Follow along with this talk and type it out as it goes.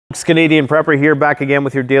It's Canadian Prepper here, back again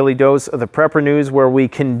with your daily dose of the Prepper News, where we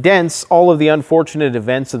condense all of the unfortunate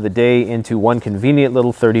events of the day into one convenient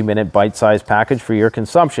little 30-minute bite-sized package for your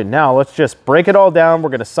consumption. Now, let's just break it all down. We're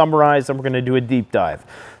going to summarize and we're going to do a deep dive.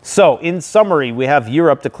 So, in summary, we have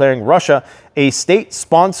Europe declaring Russia a state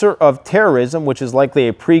sponsor of terrorism, which is likely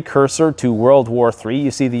a precursor to World War III.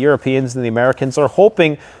 You see, the Europeans and the Americans are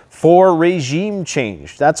hoping for regime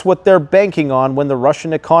change. That's what they're banking on when the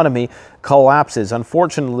Russian economy collapses.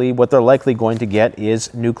 Unfortunately, what they're likely going to get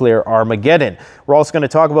is nuclear Armageddon. We're also going to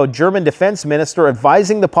talk about German defense minister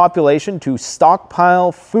advising the population to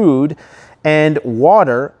stockpile food and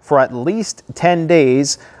water for at least 10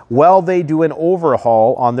 days while they do an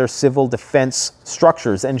overhaul on their civil defense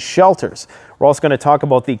structures and shelters. We're also going to talk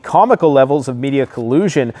about the comical levels of media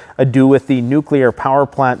collusion ado with the nuclear power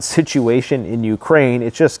plant situation in Ukraine.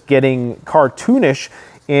 It's just getting cartoonish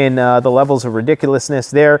in the levels of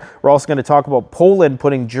ridiculousness there. We're also going to talk about Poland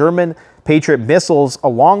putting German Patriot missiles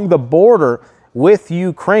along the border with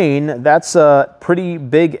Ukraine. That's a pretty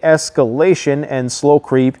big escalation and slow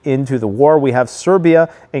creep into the war. We have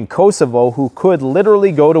Serbia and Kosovo, who could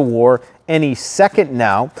literally go to war any second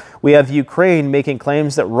now. We have Ukraine making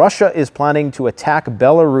claims that Russia is planning to attack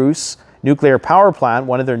Belarus nuclear power plant,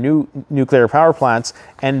 one of their new nuclear power plants,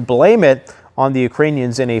 and blame it on the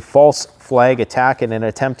Ukrainians in a false flag attack in an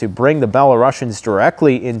attempt to bring the Belarusians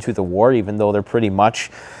directly into the war, even though they're pretty much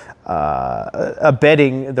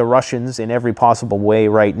abetting the Russians in every possible way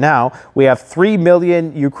right now. We have 3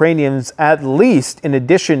 million Ukrainians, at least, in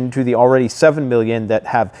addition to the already 7 million that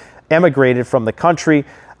have emigrated from the country.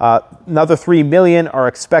 Another 3 million are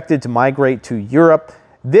expected to migrate to Europe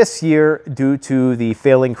this year due to the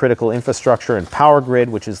failing critical infrastructure and power grid,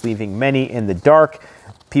 which is leaving many in the dark.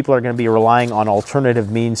 People are going to be relying on alternative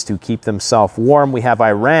means to keep themselves warm. We have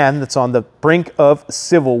Iran that's on the brink of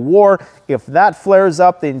civil war. If that flares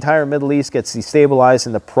up, the entire Middle East gets destabilized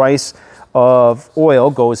and the price of oil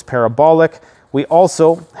goes parabolic. We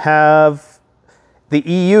also have the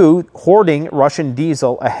EU hoarding Russian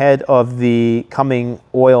diesel ahead of the coming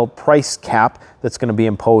oil price cap that's going to be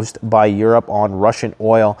imposed by Europe on Russian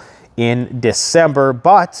oil in December.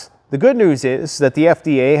 But the good news is that the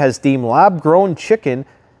FDA has deemed lab-grown chicken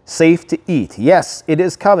safe to eat. Yes, it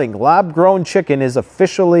is coming. Lab-grown chicken is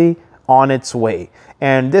officially on its way.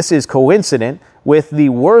 And this is coincident with the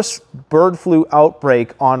worst bird flu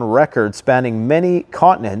outbreak on record spanning many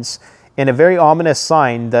continents, and a very ominous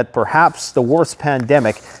sign that perhaps the worst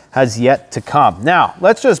pandemic has yet to come. Now,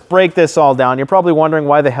 let's just break this all down. You're probably wondering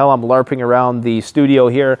why the hell I'm LARPing around the studio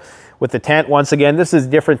here with the tent. Once again, this is a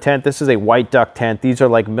different tent. This is a white duck tent. These are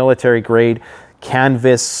like military grade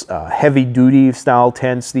canvas, heavy duty style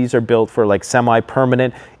tents. These are built for like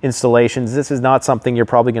semi-permanent installations. This is not something you're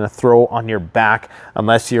probably going to throw on your back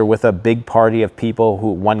unless you're with a big party of people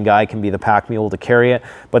who one guy can be the pack mule to carry it.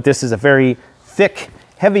 But this is a very thick,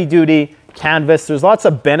 heavy duty canvas. There's lots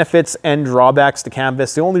of benefits and drawbacks to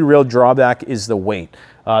canvas. The only real drawback is the weight.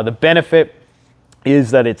 The benefit is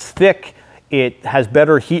that it's thick. It has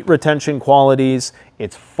better heat retention qualities.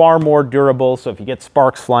 It's far more durable, so if you get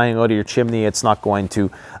sparks flying out of your chimney, it's not going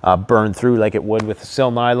to burn through like it would with a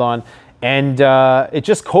sil nylon. And it's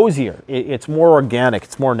just cozier. It's more organic,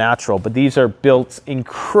 it's more natural, but these are built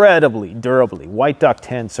incredibly durably. White duck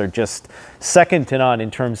tents are just second to none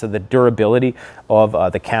in terms of the durability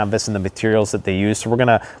of the canvas and the materials that they use.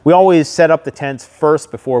 So we always set up the tents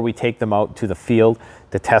first before we take them out to the field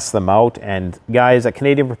to test them out. And guys, at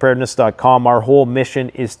CanadianPreparedness.com, our whole mission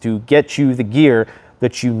is to get you the gear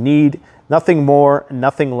that you need. Nothing more,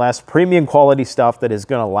 nothing less. Premium quality stuff that is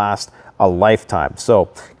going to last a lifetime.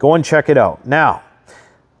 So go and check it out. Now,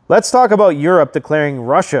 let's talk about Europe declaring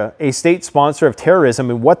Russia a state sponsor of terrorism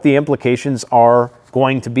and what the implications are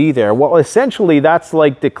going to be there. Well, essentially, that's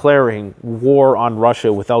like declaring war on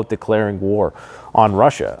Russia without declaring war on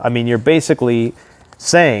Russia. I mean, you're basically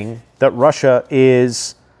saying that Russia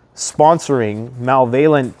is sponsoring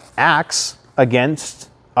malveilent acts against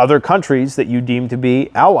other countries that you deem to be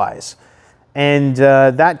allies. And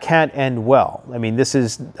that can't end well. I mean, this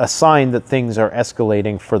is a sign that things are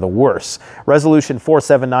escalating for the worse. Resolution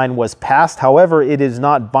 479 was passed. However, it is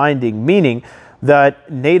not binding, meaning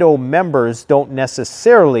that NATO members don't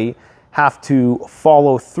necessarily have to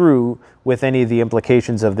follow through with any of the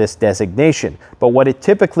implications of this designation. But what it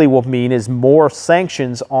typically will mean is more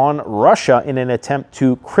sanctions on Russia in an attempt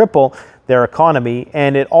to cripple their economy,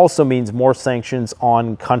 and it also means more sanctions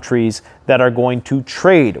on countries that are going to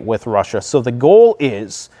trade with Russia. So the goal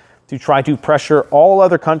is to try to pressure all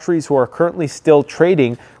other countries who are currently still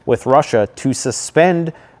trading with Russia to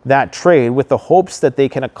suspend that trade with the hopes that they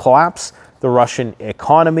can collapse the Russian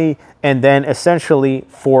economy and then essentially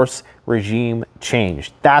force regime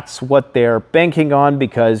change. That's what they're banking on,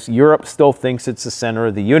 because Europe still thinks it's the center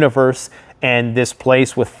of the universe, and this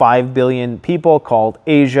place with 5 billion people called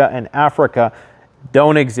Asia and Africa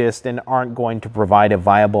don't exist and aren't going to provide a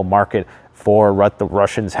viable market for what the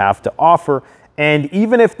Russians have to offer. And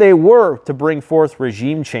even if they were to bring forth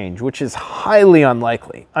regime change, which is highly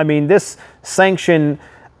unlikely, I mean, this sanction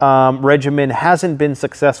regimen hasn't been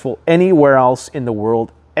successful anywhere else in the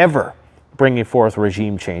world ever, bringing forth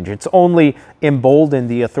regime change. It's only emboldened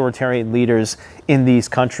the authoritarian leaders in these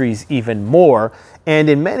countries even more. And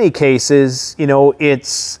in many cases, you know,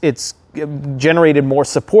 it's generated more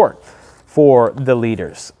support for the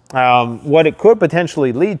leaders. What it could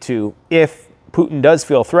potentially lead to, if Putin does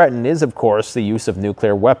feel threatened, is, of course, the use of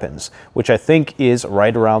nuclear weapons, which I think is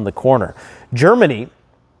right around the corner. Germany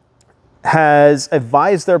has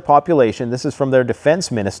advised their population, this is from their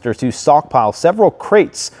defense minister, to stockpile several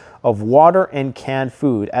crates of water and canned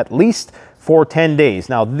food, at least for 10 days.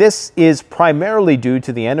 Now, this is primarily due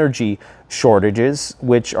to the energy shortages,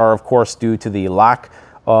 which are, of course, due to the lack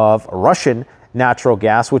of Russian natural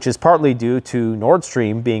gas, which is partly due to Nord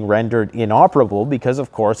Stream being rendered inoperable because, of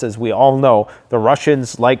course, as we all know, the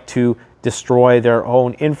Russians like to destroy their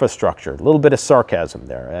own infrastructure. A little bit of sarcasm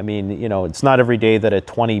there. I mean, you know, it's not every day that a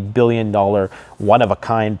 $20 billion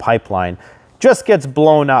one-of-a-kind pipeline just gets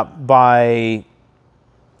blown up by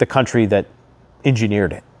the country that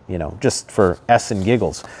engineered it, you know, just for S and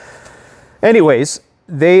giggles. Anyways,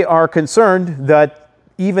 they are concerned that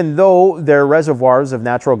even though their reservoirs of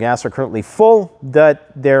natural gas are currently full,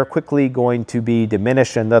 that they're quickly going to be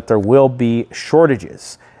diminished and that there will be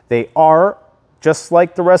shortages. They are, just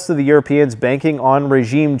like the rest of the Europeans, banking on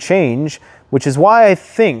regime change, which is why I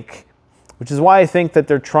think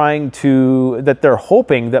that they're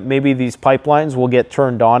hoping that maybe these pipelines will get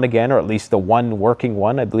turned on again, or at least the one working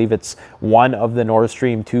one. I believe it's one of the Nord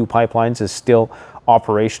Stream 2 pipelines is still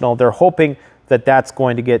operational. They're hoping that that's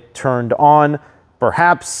going to get turned on,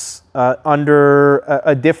 perhaps under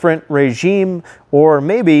a different regime, or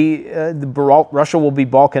maybe Russia will be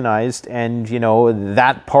balkanized, and, you know,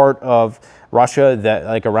 that part of Russia, that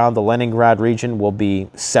like around the Leningrad region, will be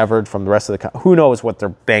severed from the rest of the country. Who knows what they're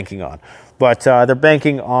banking on? But they're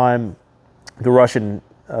banking on the Russian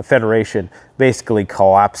Federation basically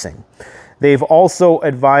collapsing. They've also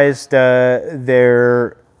advised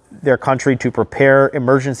their country to prepare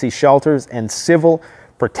emergency shelters and civil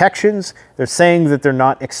protections. They're saying that they're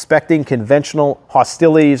not expecting conventional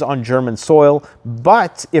hostilities on German soil,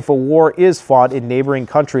 but if a war is fought in neighboring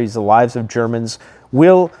countries, the lives of Germans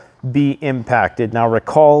will be impacted. Now,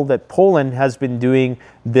 recall that Poland has been doing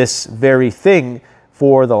this very thing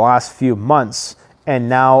for the last few months, and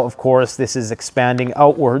now, of course, this is expanding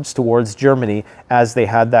outwards towards Germany, as they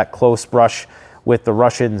had that close brush with the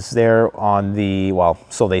Russians there on the, well,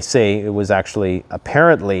 so they say, it was actually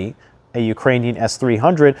apparently a Ukrainian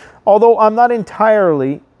S-300, although I'm not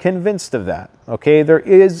entirely convinced of that, okay? There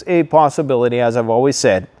is a possibility, as I've always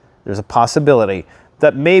said, there's a possibility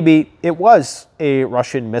that maybe it was a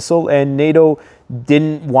Russian missile, and NATO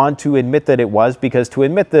didn't want to admit that it was, because to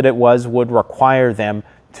admit that it was would require them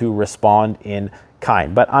to respond in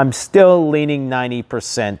kind. But I'm still leaning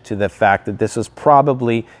 90% to the fact that this was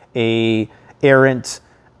probably a errant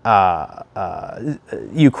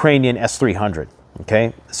Ukrainian S-300.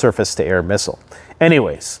 Okay, surface-to-air missile.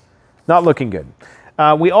 Anyways, not looking good.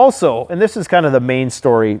 We also, and this is kind of the main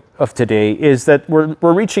story of today, is that we're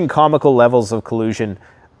reaching comical levels of collusion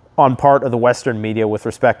on part of the Western media with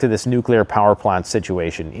respect to this nuclear power plant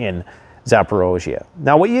situation in Zaporozhye.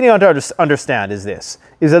 Now, what you need to understand is this,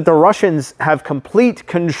 is that the Russians have complete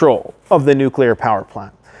control of the nuclear power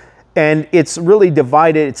plant. And it's really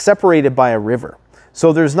divided, it's separated by a river.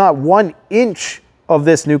 So there's not 1 inch of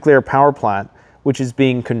this nuclear power plant which is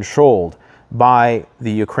being controlled by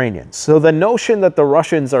the Ukrainians. So the notion that the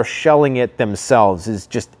Russians are shelling it themselves is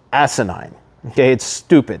just asinine. Okay, it's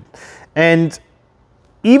stupid. And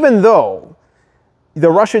even though the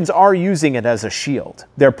Russians are using it as a shield,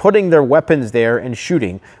 they're putting their weapons there and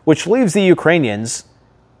shooting, which leaves the Ukrainians,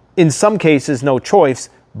 in some cases, no choice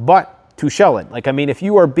but to shell it. Like, I mean, if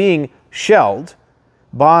you are being shelled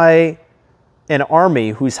by an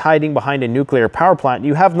army who's hiding behind a nuclear power plant,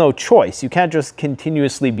 you have no choice. You can't just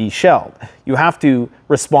continuously be shelled. You have to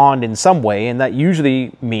respond in some way, and that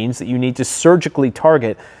usually means that you need to surgically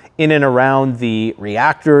target in and around the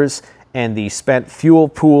reactors and the spent fuel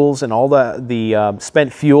pools and all the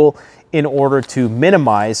spent fuel in order to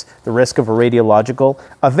minimize the risk of a radiological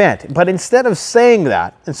event. But instead of saying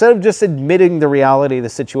that, instead of just admitting the reality of the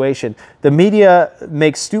situation, the media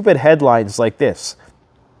makes stupid headlines like this.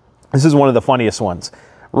 This is one of the funniest ones.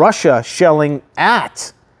 Russia shelling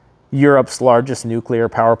at Europe's largest nuclear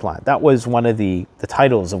power plant. That was one of the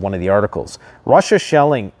titles of one of the articles. Russia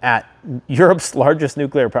shelling at Europe's largest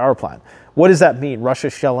nuclear power plant. What does that mean, Russia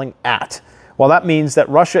shelling at? Well, that means that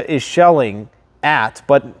Russia is shelling at,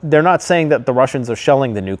 but they're not saying that the Russians are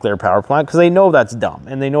shelling the nuclear power plant, because they know that's dumb,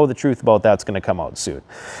 and they know the truth about that's going to come out soon.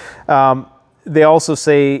 They also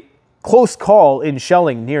say, close call in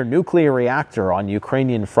shelling near nuclear reactor on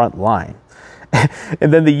Ukrainian front line.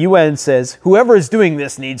 And then the UN says, whoever is doing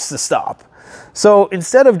this needs to stop. So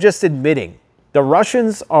instead of just admitting the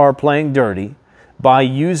Russians are playing dirty by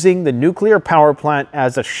using the nuclear power plant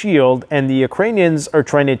as a shield, and the Ukrainians are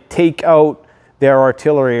trying to take out their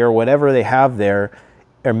artillery or whatever they have there,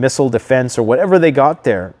 or missile defense or whatever they got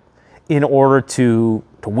there, in order to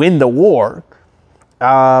win the war.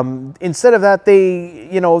 Instead of that,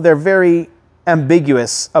 they're very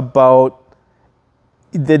ambiguous about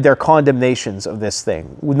their condemnations of this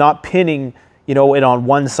thing, not pinning, it on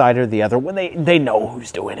one side or the other when they know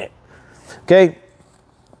who's doing it. Okay.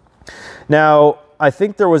 Now, I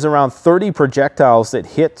think there was around 30 projectiles that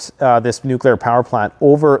hit this nuclear power plant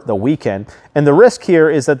over the weekend. And the risk here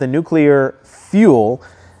is that the nuclear fuel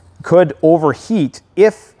could overheat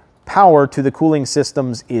if power to the cooling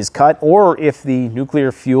systems is cut, or if the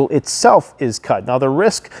nuclear fuel itself is cut. Now, the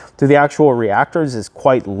risk to the actual reactors is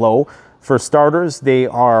quite low. For starters, they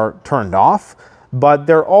are turned off, but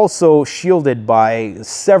they're also shielded by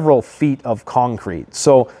several feet of concrete.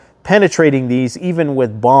 So penetrating these, even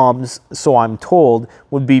with bombs, so I'm told,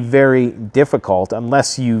 would be very difficult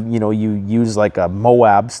unless you use like a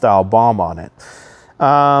Moab-style bomb on it.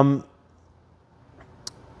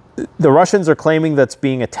 The Russians are claiming that's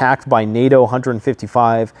being attacked by NATO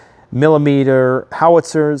 155 millimeter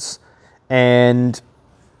howitzers, and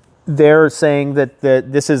they're saying that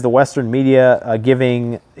this is the Western media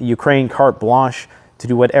giving Ukraine carte blanche to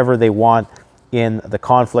do whatever they want in the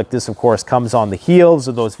conflict. This, of course, comes on the heels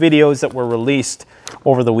of those videos that were released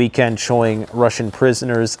over the weekend showing Russian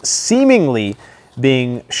prisoners seemingly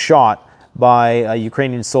being shot by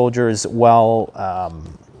Ukrainian soldiers while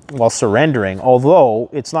surrendering, although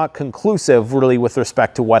it's not conclusive really with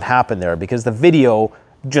respect to what happened there, because the video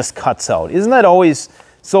just cuts out. Isn't that always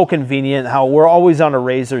so convenient, how we're always on a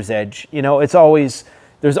razor's edge? It's always,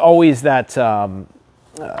 there's always that,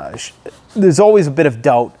 there's always a bit of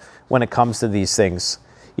doubt when it comes to these things.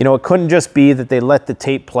 It couldn't just be that they let the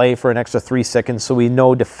tape play for an extra 3 seconds so we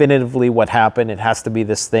know definitively what happened. It has to be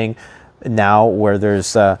this thing now where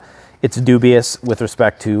there's, it's dubious with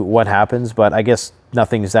respect to what happens, but I guess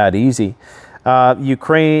nothing's that easy. The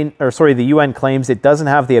UN claims it doesn't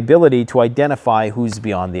have the ability to identify who's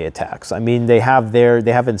beyond the attacks. I mean, they have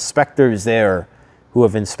inspectors there who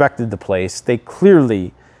have inspected the place. They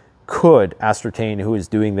clearly could ascertain who is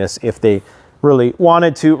doing this if they really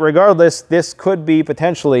wanted to. Regardless, this could be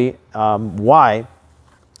potentially why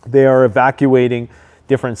they are evacuating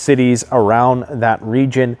different cities around that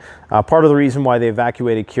region. Part of the reason why they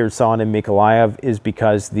evacuated Kherson and Mykolaiv is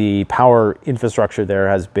because the power infrastructure there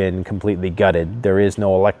has been completely gutted. There is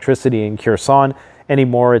no electricity in Kherson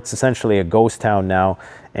anymore. It's essentially a ghost town now,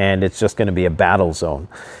 and it's just going to be a battle zone.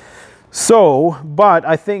 So, but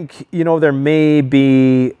I think, there may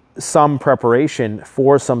be some preparation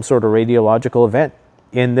for some sort of radiological event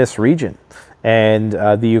in this region. And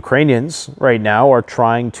the Ukrainians right now are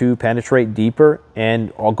trying to penetrate deeper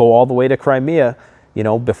and go all the way to Crimea,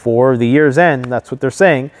 before the year's end. That's what they're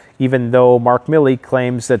saying, even though Mark Milley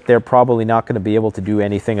claims that they're probably not going to be able to do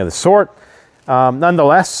anything of the sort.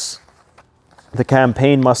 Nonetheless, the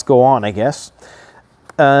campaign must go on, I guess.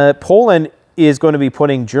 Poland is going to be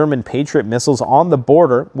putting German Patriot missiles on the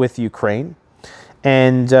border with Ukraine.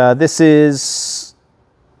 And this is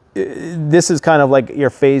kind of like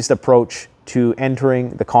your phased approach to entering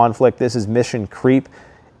the conflict. This is mission creep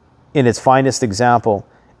in its finest example,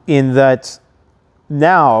 in that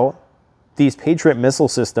now these Patriot missile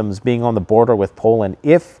systems being on the border with Poland,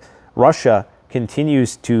 if Russia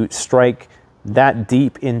continues to strike that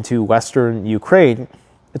deep into Western Ukraine,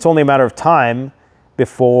 it's only a matter of time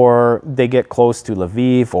before they get close to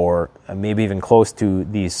Lviv, or maybe even close to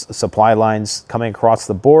these supply lines coming across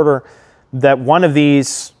the border, that one of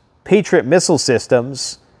these Patriot missile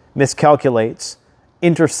systems miscalculates,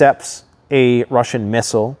 intercepts a Russian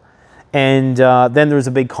missile, and then there's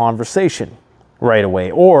a big conversation right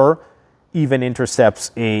away, or even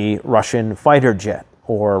intercepts a Russian fighter jet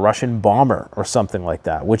or a Russian bomber or something like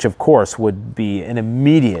that, which of course would be an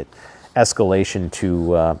immediate escalation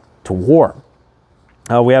to war.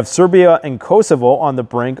 We have Serbia and Kosovo on the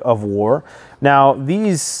brink of war. Now,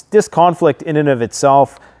 this conflict in and of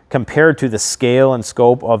itself compared to the scale and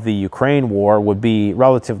scope of the Ukraine war, would be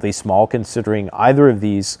relatively small, considering either of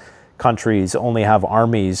these countries only have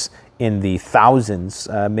armies in the thousands,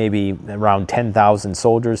 maybe around 10,000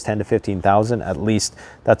 soldiers, 10 to 15,000 at least.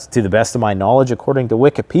 That's to the best of my knowledge, according to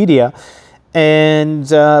Wikipedia. And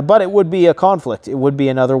but it would be a conflict. It would be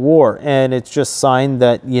another war, and it's just a sign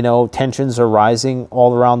that, you know, tensions are rising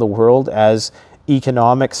all around the world as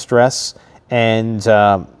economic stress and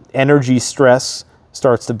energy stress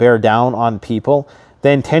starts to bear down on people.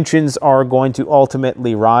 Then tensions are going to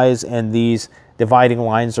ultimately rise, and these dividing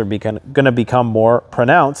lines are going to become more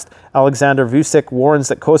pronounced. Alexander Vucic warns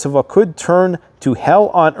that Kosovo could turn to hell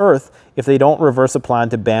on earth if they don't reverse a plan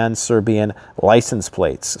to ban Serbian license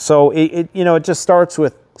plates. So it just starts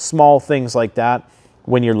with small things like that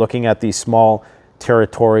when you're looking at these small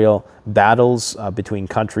territorial battles between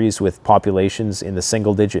countries with populations in the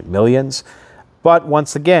single-digit millions. But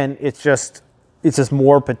once again, it's just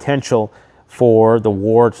more potential for the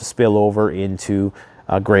war to spill over into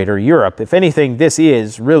greater Europe. If anything, this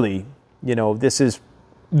is really, this is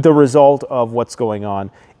the result of what's going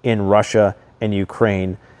on in Russia and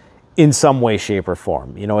Ukraine in some way, shape, or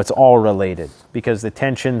form. It's all related because the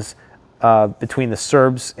tensions between the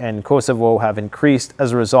Serbs and Kosovo have increased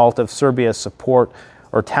as a result of Serbia's support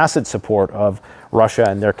or tacit support of Russia,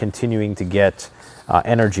 and they're continuing to get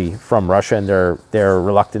energy from Russia and their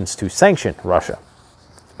reluctance to sanction Russia.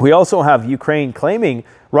 We also have Ukraine claiming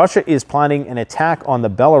Russia is planning an attack on the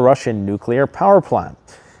Belarusian nuclear power plant.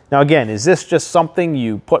 Now, again, is this just something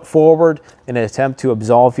you put forward in an attempt to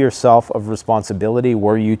absolve yourself of responsibility?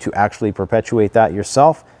 Were you to actually perpetuate that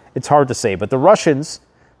yourself? It's hard to say. But the Russians,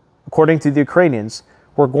 according to the Ukrainians,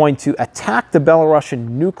 were going to attack the Belarusian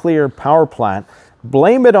nuclear power plant,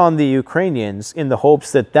 blame it on the Ukrainians in the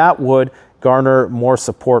hopes that that would garner more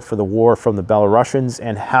support for the war from the Belarusians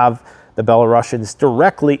and have the Belarusians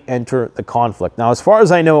directly enter the conflict. Now, as far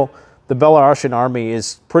as I know, the Belarusian army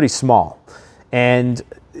is pretty small. And,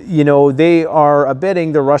 they are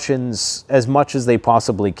abetting the Russians as much as they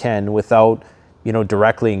possibly can without,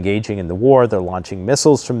 directly engaging in the war. They're launching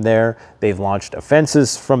missiles from there. They've launched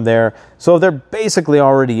offenses from there. So they're basically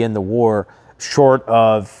already in the war, short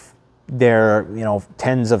of their,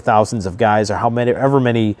 tens of thousands of guys or however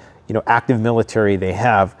many, active military they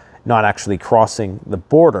have not actually crossing the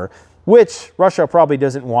border, which Russia probably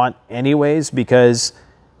doesn't want anyways, because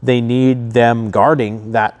they need them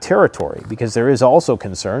guarding that territory, because there is also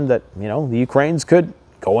concern that, the Ukrainians could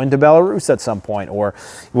go into Belarus at some point, or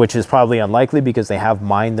which is probably unlikely because they have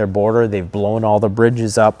mined their border. They've blown all the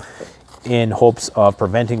bridges up in hopes of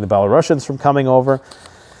preventing the Belarusians from coming over.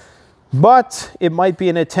 But it might be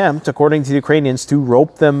an attempt, according to the Ukrainians, to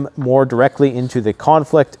rope them more directly into the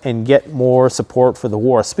conflict and get more support for the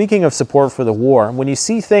war. Speaking of support for the war, when you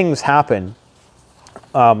see things happen,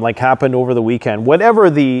 like happened over the weekend, whatever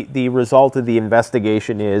the result of the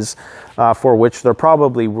investigation is, for which there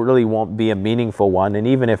probably really won't be a meaningful one, and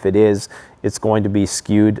even if it is, it's going to be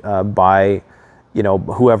skewed by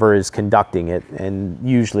whoever is conducting it, and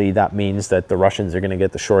usually that means that the Russians are going to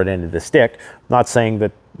get the short end of the stick. Not saying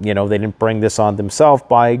that they didn't bring this on themselves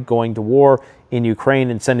by going to war in Ukraine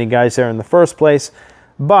and sending guys there in the first place,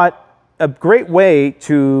 but a great way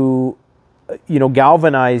to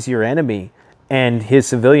galvanize your enemy and his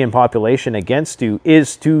civilian population against you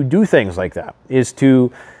is to do things like that, is to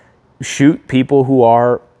shoot people who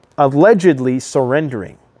are allegedly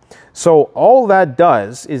surrendering. So all that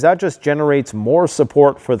does is that just generates more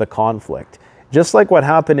support for the conflict. Just like what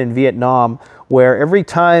happened in Vietnam, where every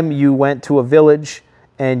time you went to a village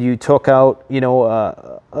and you took out,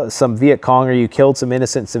 some Viet Cong, or you killed some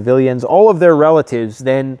innocent civilians, all of their relatives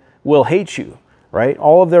then will hate you, right?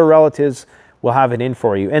 All of their relatives will have it in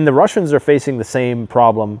for you. And the Russians are facing the same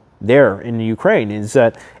problem there in Ukraine, is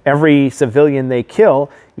that every civilian they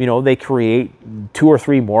kill, they create 2 or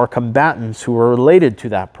 3 more combatants who are related to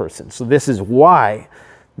that person. So this is why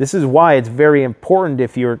it's very important,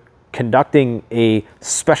 if you're conducting a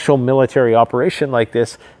special military operation like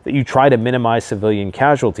this, that you try to minimize civilian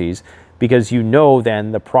casualties, because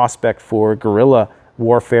then the prospect for guerrilla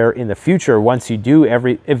warfare in the future, once you do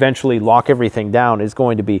eventually lock everything down, is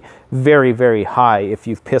going to be very, very high if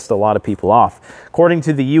you've pissed a lot of people off. According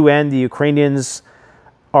to the UN, the Ukrainians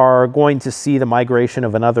are going to see the migration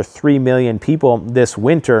of another 3 million people this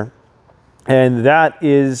winter, and that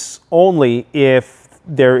is only if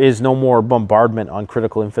there is no more bombardment on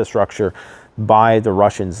critical infrastructure by the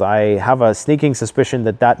Russians. I have a sneaking suspicion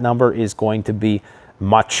that that number is going to be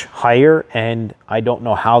much higher, and I don't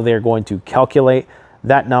know how they're going to calculate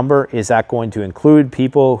that number. Is that going to include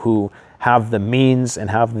people who have the means and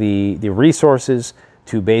have the resources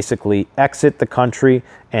to basically exit the country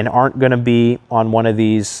and aren't going to be on one of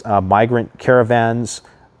these migrant caravans,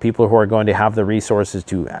 people who are going to have the resources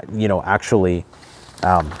to, actually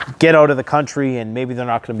get out of the country, and maybe they're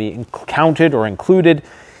not going to be counted or included.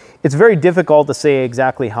 It's very difficult to say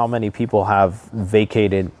exactly how many people have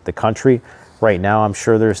vacated the country. Right now, I'm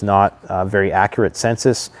sure there's not a very accurate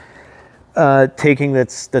census that's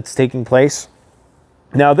taking place.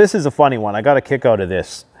 Now, this is a funny one. I got a kick out of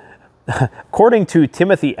this. According to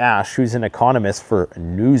Timothy Ash, who's an economist for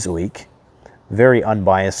Newsweek, very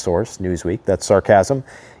unbiased source, Newsweek, that's sarcasm,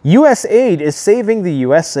 U.S. aid is saving the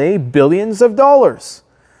USA billions of dollars.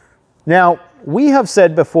 Now, we have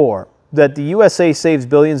said before that the USA saves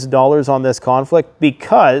billions of dollars on this conflict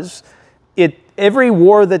because every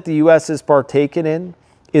war that the U.S. has partaken in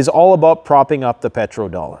is all about propping up the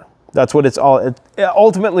petrodollar. That's what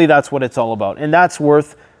ultimately, that's what it's all about. And that's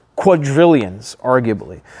worth quadrillions,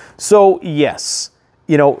 arguably. So, yes,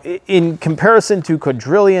 in comparison to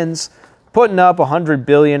quadrillions, putting up 100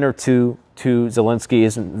 billion or two to Zelensky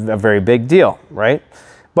isn't a very big deal, right?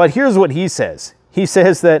 But here's what he says. He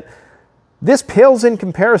says that this pales in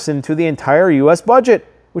comparison to the entire U.S. budget,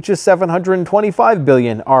 which is 725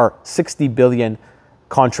 billion, our 60 billion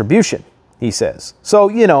contribution, he says. So,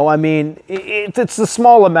 it's a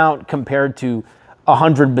small amount compared to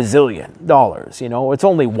 100 bazillion dollars. It's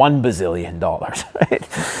only $1 bazillion,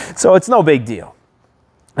 right? So it's no big deal.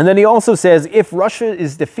 And then he also says, if Russia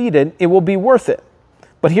is defeated, it will be worth it.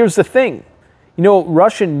 But here's the thing.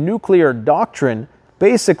 Russian nuclear doctrine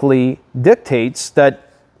basically dictates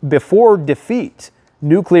that before defeat,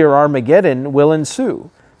 nuclear Armageddon will ensue.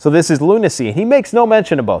 So this is lunacy. He makes no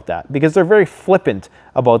mention about that because they're very flippant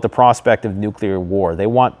about the prospect of nuclear war. They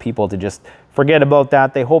want people to just forget about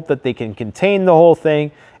that. They hope that they can contain the whole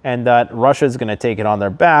thing and that Russia is going to take it on their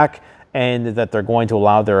back and that they're going to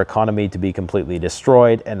allow their economy to be completely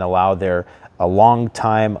destroyed and allow a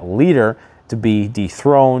long-time leader to be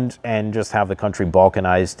dethroned and just have the country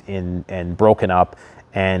balkanized and broken up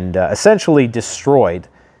and essentially destroyed.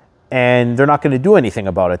 And they're not going to do anything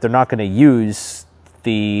about it. They're not going to use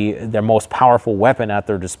their most powerful weapon at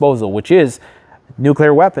their disposal, which is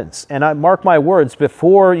nuclear weapons. And I mark my words,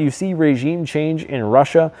 before you see regime change in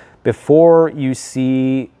Russia, before you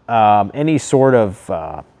see any sort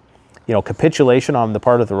of capitulation on the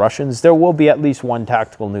part of the Russians, there will be at least one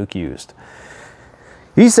tactical nuke used.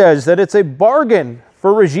 He says that it's a bargain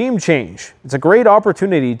for regime change. It's a great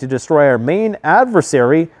opportunity to destroy our main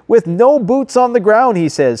adversary with no boots on the ground, he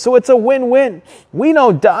says. So it's a win-win. We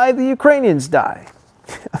don't die, the Ukrainians die.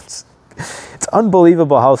 It's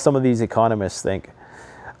unbelievable how some of these economists think.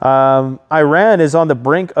 Iran is on the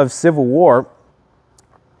brink of civil war.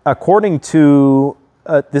 According to,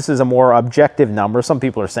 this is a more objective number. Some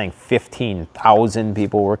people are saying 15,000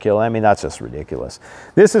 people were killed. I mean, that's just ridiculous.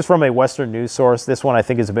 This is from a Western news source. This one I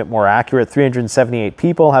think is a bit more accurate. 378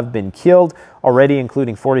 people have been killed already,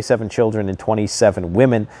 including 47 children and 27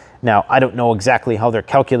 women. Now, I don't know exactly how they're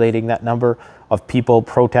calculating that number of people,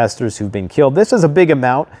 protesters who've been killed. This is a big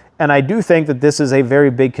amount, and I do think that this is a very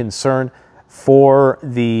big concern for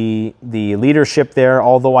the leadership there,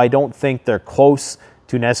 although I don't think they're close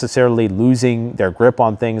to necessarily losing their grip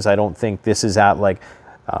on things. I don't think this is at like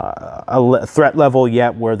a threat level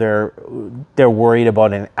yet where they're worried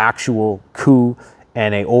about an actual coup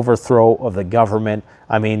and an overthrow of the government.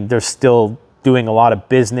 I mean, they're still doing a lot of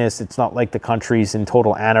business. It's not like the country's in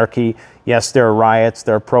total anarchy. Yes, there are riots,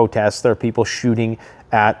 there are protests, there are people shooting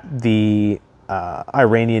at the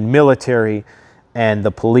Iranian military and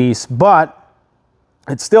the police, but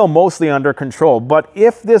it's still mostly under control. But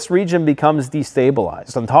if this region becomes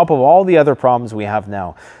destabilized, on top of all the other problems we have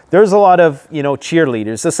now, there's a lot of,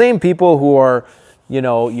 cheerleaders, the same people who are,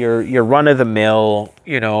 your run-of-the-mill,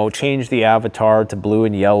 change the avatar to blue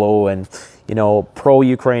and yellow and,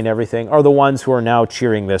 pro-Ukraine everything, are the ones who are now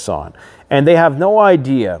cheering this on. And they have no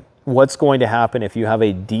idea what's going to happen if you have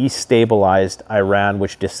a destabilized Iran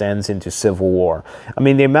which descends into civil war. I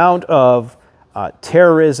mean, the amount of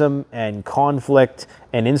terrorism and conflict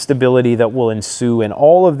and instability that will ensue in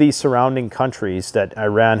all of these surrounding countries that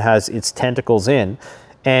Iran has its tentacles in,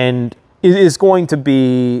 and it is going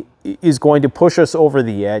to push us over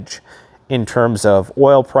the edge in terms of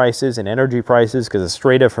oil prices and energy prices, because the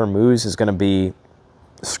Strait of Hormuz is going to be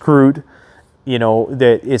screwed.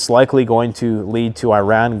 That it's likely going to lead to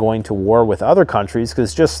Iran going to war with other countries,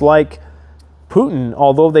 because just like Putin,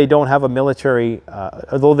 although they don't have a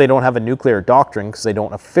nuclear doctrine, because they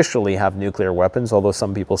don't officially have nuclear weapons, although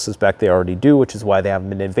some people suspect they already do, which is why they haven't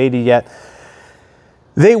been invaded yet,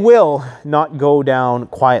 they will not go down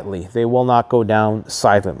quietly. They will not go down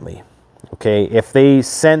silently. Okay, if they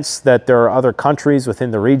sense that there are other countries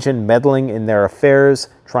within the region meddling in their affairs,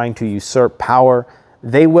 trying to usurp power,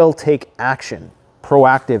 they will take action,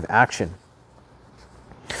 proactive action.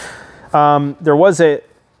 There was a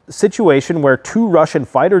situation where 2 Russian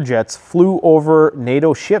fighter jets flew over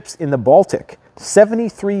NATO ships in the Baltic,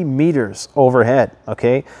 73 meters overhead,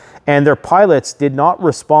 okay? And their pilots did not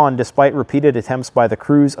respond despite repeated attempts by the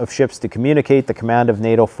crews of ships to communicate, the command of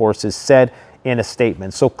NATO forces said in a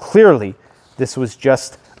statement. So clearly, this was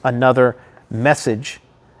just another message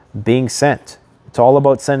being sent. It's all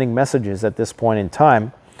about sending messages at this point in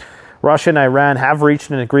time. Russia and Iran have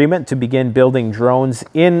reached an agreement to begin building drones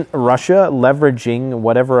in Russia, leveraging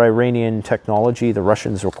whatever Iranian technology the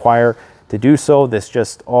Russians require to do so. This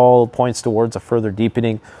just all points towards a further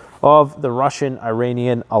deepening of the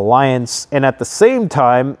Russian-Iranian alliance. And at the same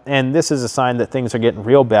time, and this is a sign that things are getting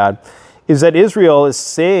real bad, is that Israel is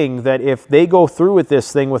saying that if they go through with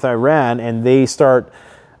this thing with Iran and they start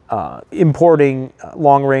importing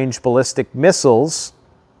long-range ballistic missiles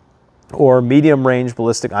or medium-range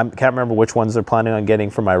ballistic, I can't remember which ones they're planning on getting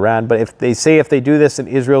from Iran, but if they do this, then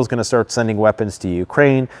Israel's going to start sending weapons to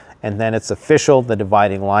Ukraine, and then it's official, the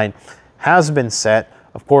dividing line has been set.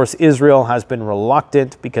 Of course, Israel has been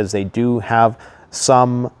reluctant because they do have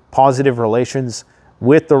some positive relations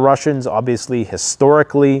with the Russians. Obviously,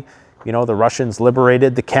 historically, you know, the Russians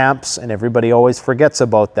liberated the camps, and everybody always forgets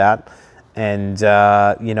about that. And,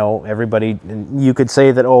 you know, everybody, you could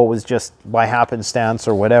say that, oh, it was just by happenstance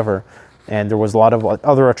or whatever. And there was a lot of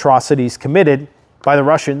other atrocities committed by the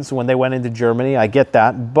Russians when they went into Germany. I get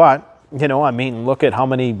that. But, you know, I mean, look at how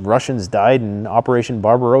many Russians died in Operation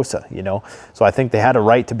Barbarossa, you know. So I think they had a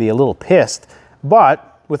right to be a little pissed.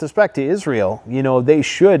 But with respect to Israel, you know, they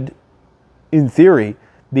should, in theory,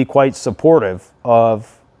 be quite supportive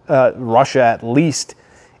of Russia, at least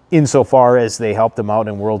insofar as they helped them out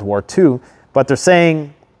in World War II. But they're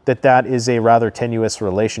saying that that is a rather tenuous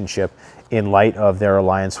relationship in light of their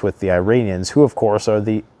alliance with the Iranians, who, of course, are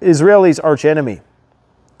the Israelis' archenemy.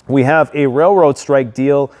 We have a railroad strike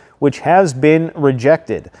deal which has been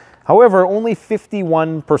rejected. However, only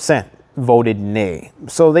 51% voted nay.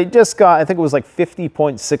 So they just got, I think it was like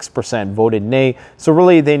 50.6% voted nay. So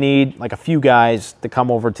really they need like a few guys to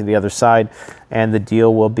come over to the other side and the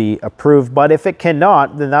deal will be approved. But if it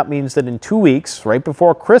cannot, then that means that in 2 weeks, right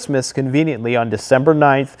before Christmas, conveniently on December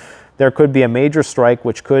 9th, there could be a major strike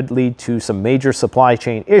which could lead to some major supply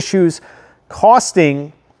chain issues,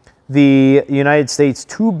 costing the United States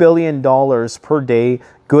 $2 billion per day.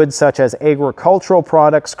 Goods such as agricultural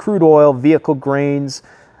products, crude oil, vehicles,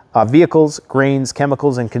 grains,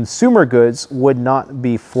 chemicals, and consumer goods would not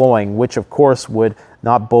be flowing, which of course would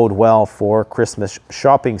not bode well for Christmas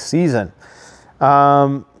shopping season.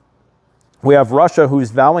 We have Russia,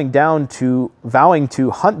 who's vowing to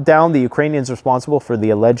hunt down the Ukrainians responsible for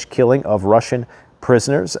the alleged killing of Russian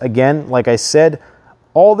prisoners. Again, like I said,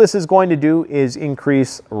 all this is going to do is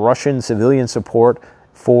increase Russian civilian support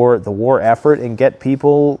for the war effort and get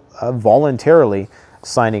people voluntarily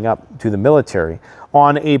signing up to the military.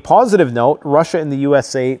 On a positive note, Russia and the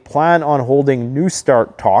USA plan on holding New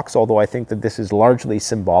START talks, although I think that this is largely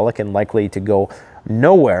symbolic and likely to go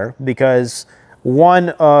nowhere, because one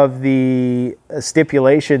of the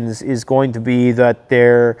stipulations is going to be that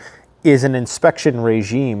there is an inspection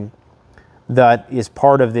regime that is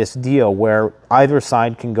part of this deal where either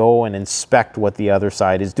side can go and inspect what the other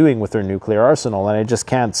side is doing with their nuclear arsenal. And I just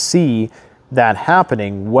can't see that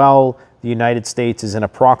happening while the United States is in a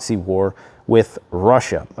proxy war with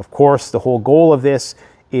Russia. Of course, the whole goal of this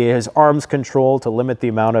is arms control to limit the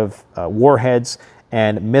amount of warheads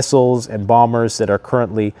and missiles and bombers that are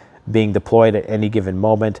currently being deployed at any given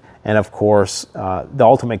moment. And of course, the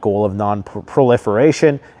ultimate goal of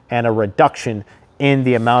non-proliferation and a reduction in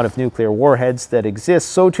the amount of nuclear warheads that exist,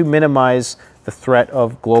 so to minimize the threat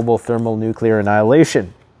of global thermonuclear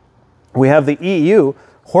annihilation. We have the EU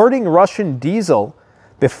hoarding Russian diesel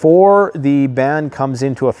before the ban comes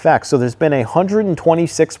into effect. So there's been a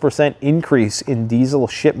 126% increase in diesel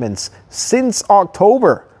shipments since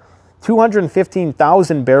October,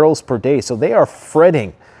 215,000 barrels per day. So they are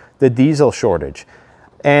fretting the diesel shortage.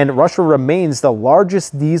 And Russia remains the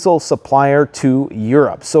largest diesel supplier to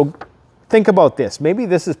Europe. So think about this. Maybe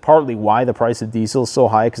this is partly why the price of diesel is so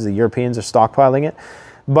high, because the Europeans are stockpiling it.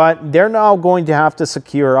 But they're now going to have to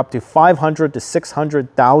secure up to 500 to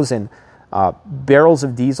 600,000 barrels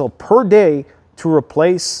of diesel per day to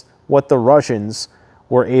replace what the Russians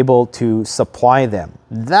were able to supply them.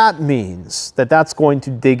 That means that that's going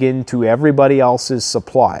to dig into everybody else's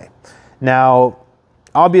supply. Now,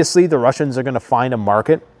 obviously, the Russians are going to find a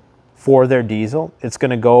market for their diesel. It's going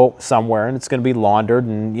to go somewhere and it's going to be laundered,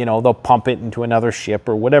 and they'll pump it into another ship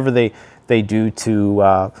or whatever they do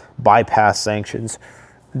to bypass sanctions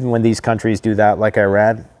when these countries do that, like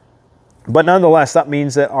Iran. But nonetheless, that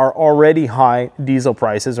means that our already high diesel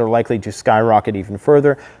prices are likely to skyrocket even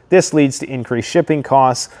further. This leads to increased shipping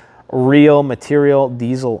costs, real material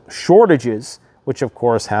diesel shortages, which of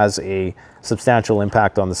course has a substantial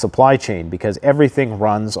impact on the supply chain because everything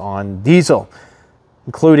runs on diesel,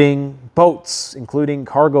 including boats, including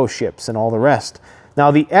cargo ships, and all the rest. Now,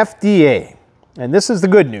 the FDA, and this is the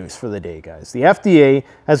good news for the day, guys. The FDA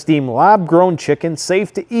has deemed lab-grown chicken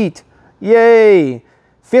safe to eat. Yay!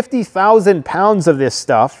 50,000 pounds of this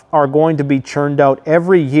stuff are going to be churned out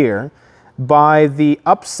every year by the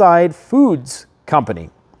Upside Foods company,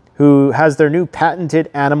 who has their new patented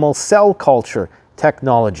animal cell culture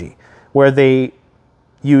technology, where they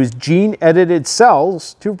use gene-edited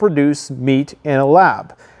cells to produce meat in a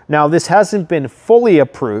lab. Now, this hasn't been fully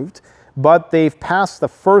approved, but they've passed the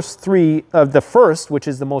first, which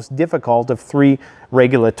is the most difficult of 3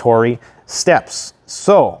 regulatory steps.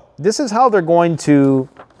 So, this is how they're going to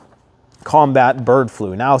combat bird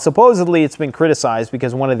flu. Now, supposedly it's been criticized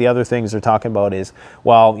because one of the other things they're talking about is,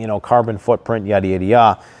 well, carbon footprint, yada, yada,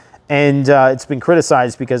 yada. And it's been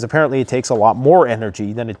criticized because apparently it takes a lot more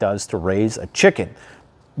energy than it does to raise a chicken.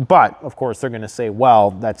 But, of course, they're going to say,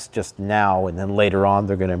 well, that's just now, and then later on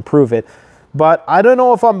they're going to improve it. But I don't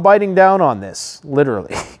know if I'm biting down on this,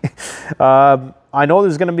 literally. I know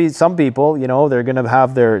there's going to be some people, they're going to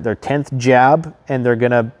have their 10th jab, and they're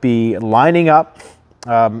going to be lining up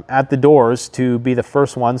at the doors to be the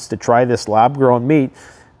first ones to try this lab-grown meat.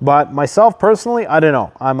 But myself personally, I don't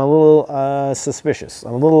know. I'm a little suspicious.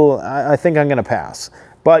 I think I'm going to pass.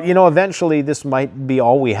 But, eventually this might be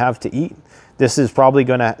all we have to eat. This is probably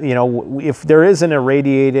going to, if there is an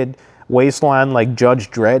irradiated wasteland like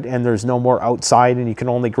Judge Dredd and there's no more outside and you can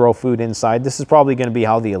only grow food inside, this is probably going to be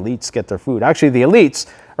how the elites get their food. Actually, the elites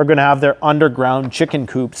are going to have their underground chicken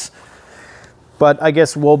coops. But I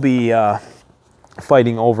guess we'll be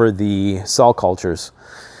fighting over the cell cultures.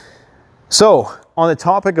 So, on the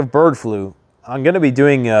topic of bird flu, I'm going to be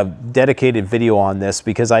doing a dedicated video on this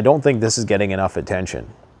because I don't think this is getting enough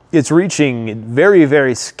attention. It's reaching very,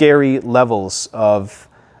 very scary levels of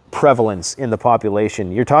prevalence in the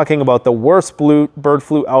population. You're talking about the worst bird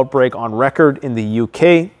flu outbreak on record in the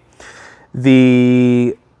UK.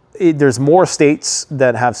 There's more states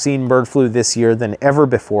that have seen bird flu this year than ever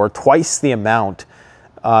before, twice the amount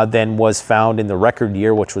than was found in the record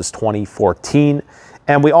year, which was 2014.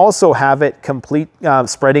 And we also have it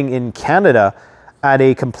spreading in Canada at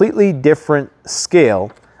a completely different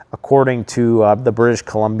scale, according to the British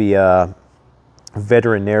Columbia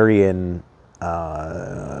Veterinarian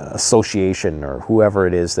Association, or whoever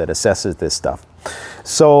it is that assesses this stuff.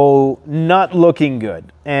 So not looking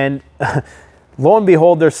good. And lo and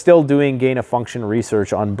behold, they're still doing gain-of-function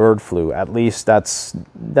research on bird flu. At least that's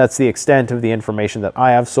the extent of the information that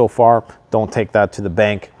I have so far. Don't take that to the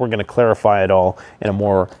bank. We're going to clarify it all in a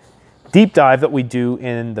more deep dive that we do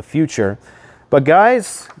in the future. But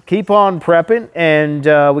guys, keep on prepping, and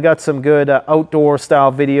we got some good outdoor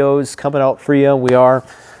style videos coming out for you. We are,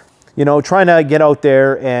 trying to get out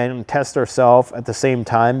there and test ourselves at the same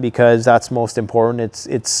time, because that's most important.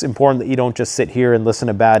 It's important that you don't just sit here and listen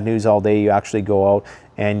to bad news all day. You actually go out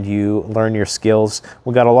and you learn your skills.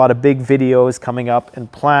 We got a lot of big videos coming up and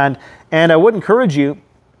planned, and I would encourage you,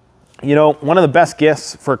 one of the best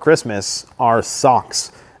gifts for Christmas are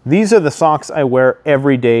socks. These are the socks I wear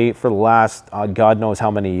every day for the last God knows how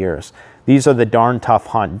many years. These are the Darn Tough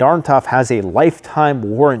Hunt. Darn Tough has a lifetime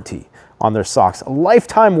warranty on their socks, a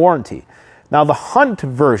lifetime warranty. Now, the Hunt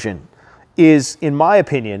version is, in my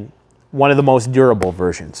opinion, one of the most durable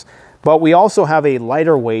versions. But we also have a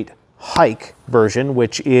lighter weight Hike version,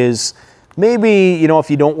 which is maybe, if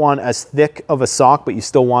you don't want as thick of a sock, but you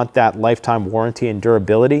still want that lifetime warranty and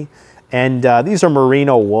durability. And these are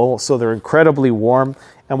merino wool, so they're incredibly warm.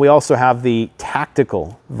 And we also have the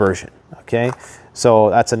tactical version, okay? So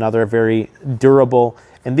that's another very durable.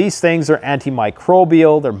 And these things are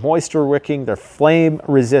antimicrobial, they're moisture wicking, they're flame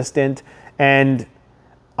resistant. And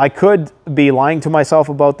I could be lying to myself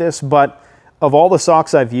about this, but of all the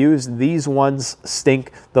socks I've used, these ones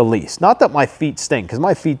stink the least. Not that my feet stink, because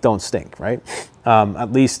my feet don't stink, right?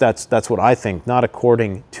 At least that's what I think, not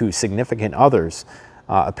according to significant others.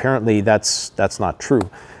 Apparently that's not true.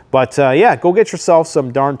 But yeah, go get yourself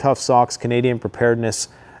some Darn Tough socks,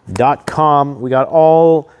 CanadianPreparedness.com. We got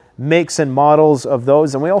all makes and models of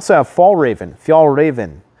those. And we also have Fjallraven.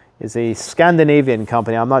 Fjallraven is a Scandinavian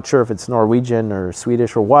company. I'm not sure if it's Norwegian or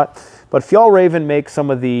Swedish or what. But Fjallraven makes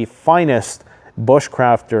some of the finest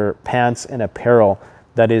bushcrafter pants and apparel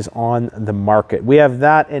that is on the market. We have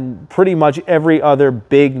that in pretty much every other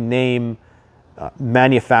big name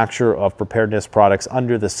manufacturer of preparedness products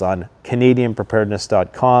under the sun.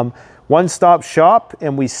 CanadianPreparedness.com. One-stop shop,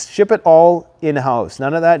 and we ship it all in-house.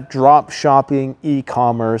 None of that drop shopping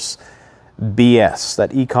e-commerce BS,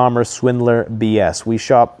 that e-commerce swindler BS.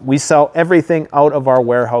 We sell everything out of our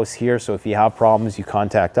warehouse here, so if you have problems, you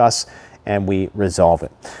contact us and we resolve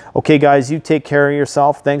it. Okay guys, you take care of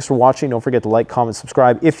yourself. Thanks for watching. Don't forget to like, comment,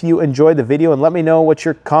 subscribe if you enjoyed the video, and let me know what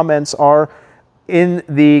your comments are in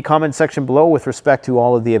the comment section below with respect to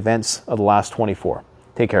all of the events of the last 24.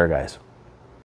 Take care, guys.